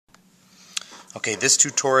Okay, this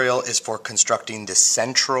tutorial is for constructing the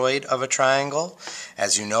centroid of a triangle.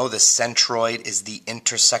 As you know, the centroid is the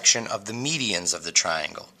intersection of the medians of the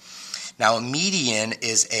triangle. Now, a median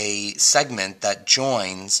is a segment that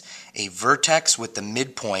joins a vertex with the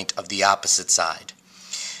midpoint of the opposite side.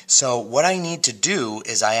 So what I need to do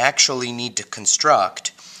is I actually need to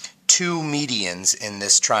construct two medians in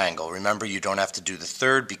this triangle. Remember, you don't have to do the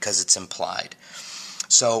third because it's implied.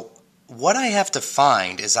 So what I have to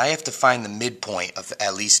find is I have to find the midpoint of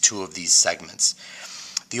at least two of these segments.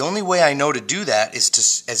 The only way I know to do that is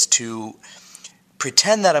to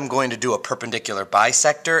pretend that I'm going to do a perpendicular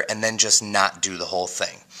bisector and then just not do the whole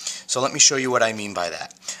thing. So let me show you what I mean by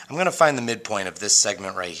that. I'm going to find the midpoint of this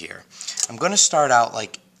segment right here. I'm going to start out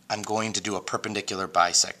like I'm going to do a perpendicular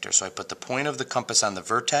bisector. So I put the point of the compass on the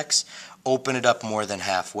vertex, open it up more than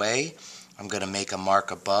halfway. I'm going to make a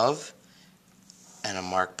mark above and a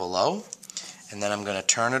mark below, and then I'm going to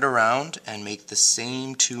turn it around and make the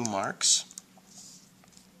same two marks.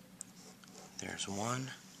 There's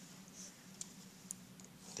one,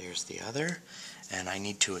 there's the other, and I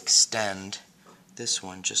need to extend this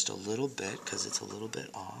one just a little bit because it's a little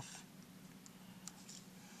bit off.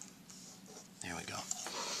 There we go.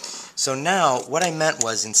 So now what I meant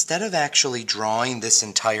was, instead of actually drawing this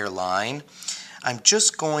entire line, I'm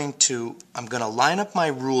going to line up my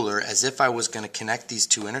ruler as if I was going to connect these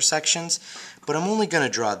two intersections, but I'm only going to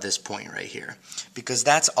draw this point right here because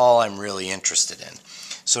that's all I'm really interested in.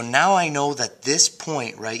 So now I know that this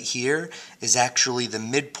point right here is actually the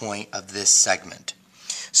midpoint of this segment.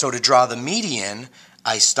 So to draw the median,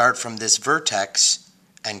 I start from this vertex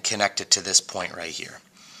and connect it to this point right here.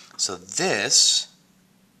 So this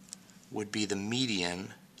would be the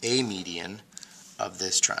median, a median of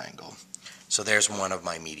this triangle. So there's one of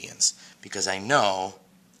my medians because I know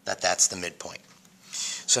that that's the midpoint.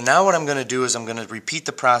 So now what I'm going to do is I'm going to repeat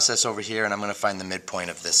the process over here, and I'm going to find the midpoint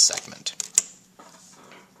of this segment.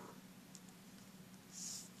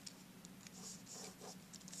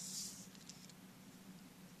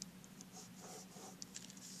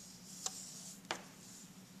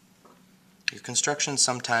 Your construction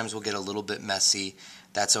sometimes will get a little bit messy.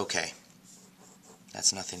 That's okay.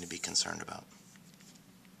 That's nothing to be concerned about.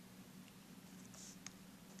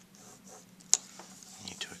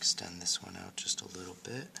 Extend this one out just a little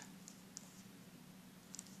bit.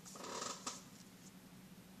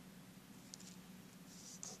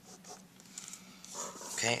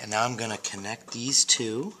 Okay, and now I'm going to connect these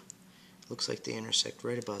two. Looks like they intersect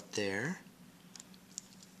right about there.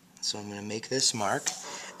 So I'm going to make this mark,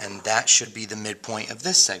 and that should be the midpoint of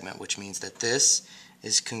this segment, which means that this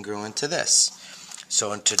is congruent to this.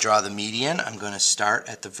 So to draw the median, I'm going to start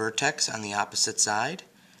at the vertex on the opposite side,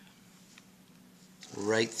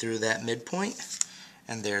 right through that midpoint,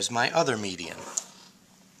 and there's my other median.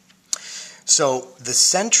 So the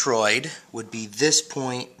centroid would be this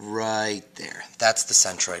point right there. That's the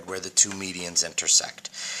centroid where the two medians intersect.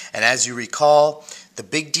 And as you recall, the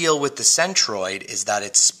big deal with the centroid is that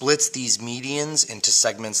it splits these medians into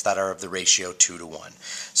segments that are of the ratio 2 to 1.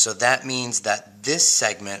 So that means that this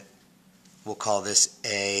segment, we'll call this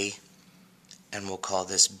A, and we'll call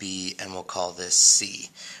this B, and we'll call this C.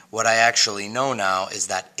 What I actually know now is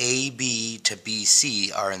that AB to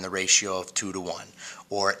BC are in the ratio of 2 to 1,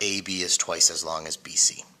 or AB is twice as long as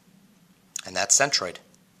BC. And that's centroid.